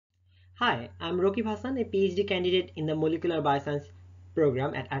Hi, I'm Rokib Hasan, a PhD candidate in the Molecular Bioscience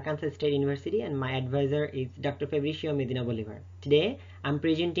program at Arkansas State University, and my advisor is Dr. Fabricio Medina Bolivar. Today, I'm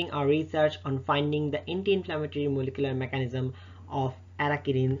presenting our research on finding the anti-inflammatory molecular mechanism of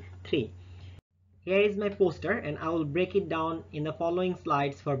arachidin-3. Here is my poster, and I will break it down in the following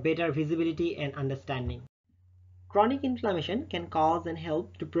slides for better visibility and understanding. Chronic inflammation can cause and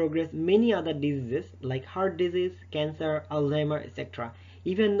help to progress many other diseases like heart disease, cancer, Alzheimer's, etc.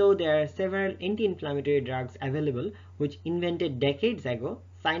 Even though there are several anti-inflammatory drugs available which invented decades ago,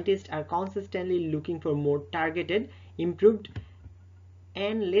 scientists are consistently looking for more targeted, improved,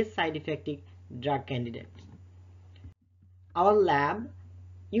 and less side-effective drug candidates. Our lab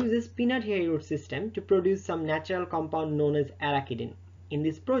uses peanut hair root system to produce some natural compound known as arachidin. In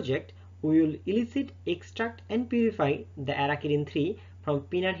this project, we will elicit, extract, and purify the arachidin-3 from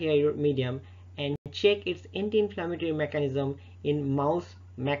peanut hair root medium and check its anti-inflammatory mechanism in mouse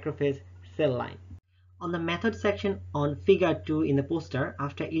macrophage cell line. On the method section on figure 2 in the poster,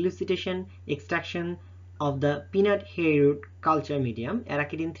 after elucidation, extraction of the peanut hair root culture medium,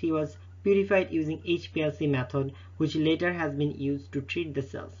 arachidin-3 was purified using HPLC method, which later has been used to treat the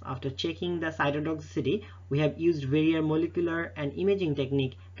cells. After checking the cytotoxicity, we have used various molecular and imaging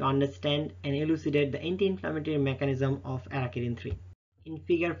technique to understand and elucidate the anti-inflammatory mechanism of arachidin-3. In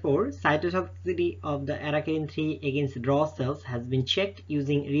figure 4, cytotoxicity of the arachidin-3 against raw cells has been checked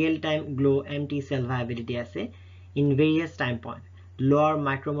using real-time glow empty cell viability assay in various time points. Lower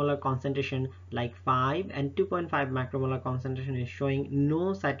micromolar concentration like 5 and 2.5 macromolar concentration is showing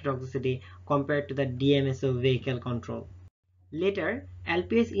no cytotoxicity compared to the DMSO vehicle control. Later,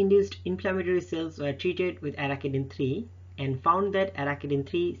 LPS-induced inflammatory cells were treated with arachidin-3 and found that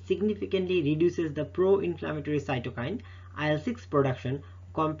arachidin-3 significantly reduces the pro-inflammatory cytokine IL-6 production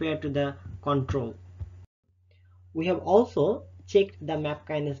compared to the control. We have also checked the MAP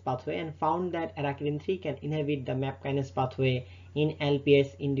kinase pathway and found that arachidin-3 can inhibit the MAP kinase pathway in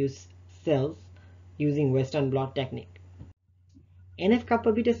LPS-induced cells using Western blot technique.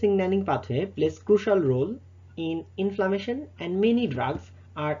 NF-κB signaling pathway plays crucial role in inflammation, and many drugs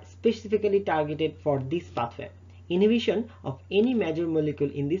are specifically targeted for this pathway. Inhibition of any major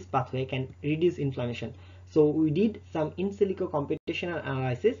molecule in this pathway can reduce inflammation. So we did some in silico computational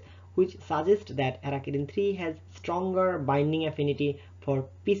analysis which suggests that arachidin-3 has stronger binding affinity for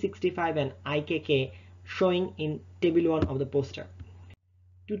P65 and IKK, showing in table 1 of the poster.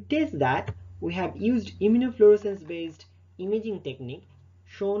 To test that, we have used immunofluorescence based imaging technique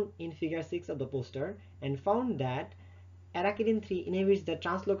shown in figure 6 of the poster and found that arachidin-3 inhibits the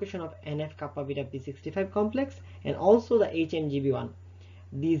translocation of NF-κB P65 complex and also the HMGB1.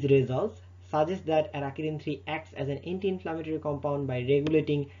 These results suggest that arachidin-3 acts as an anti-inflammatory compound by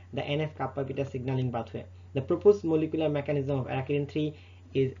regulating the NF-κB signaling pathway. The proposed molecular mechanism of arachidin-3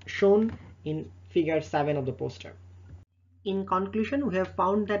 is shown in figure 7 of the poster. In conclusion, we have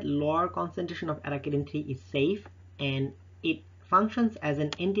found that lower concentration of arachidin-3 is safe and it functions as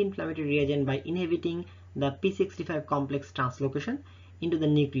an anti-inflammatory reagent by inhibiting the P65 complex translocation into the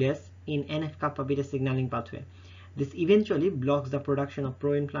nucleus in NF-κB signaling pathway. This eventually blocks the production of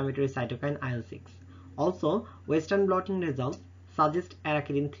pro-inflammatory cytokine IL-6. Also, Western blotting results suggest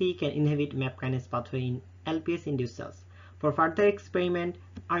arachidin-3 can inhibit MAP kinase pathway in LPS-induced cells. For further experiment,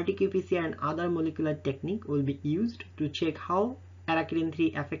 RT-qPCR and other molecular technique will be used to check how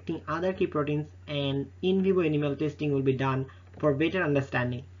arachidin-3 affecting other key proteins, and in vivo animal testing will be done for better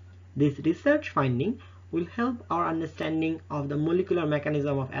understanding. This research finding will help our understanding of the molecular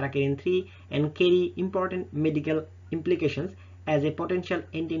mechanism of arachidin-3 and carry important medical implications as a potential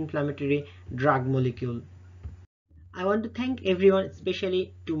anti-inflammatory drug molecule. I want to thank everyone,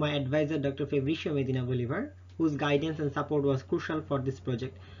 especially to my advisor Dr. Fabricio Medina Bolivar, whose guidance and support was crucial for this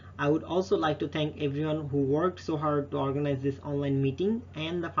project. I would also like to thank everyone who worked so hard to organize this online meeting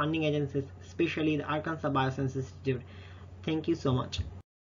and the funding agencies, especially the Arkansas Bioscience Institute. Thank you so much.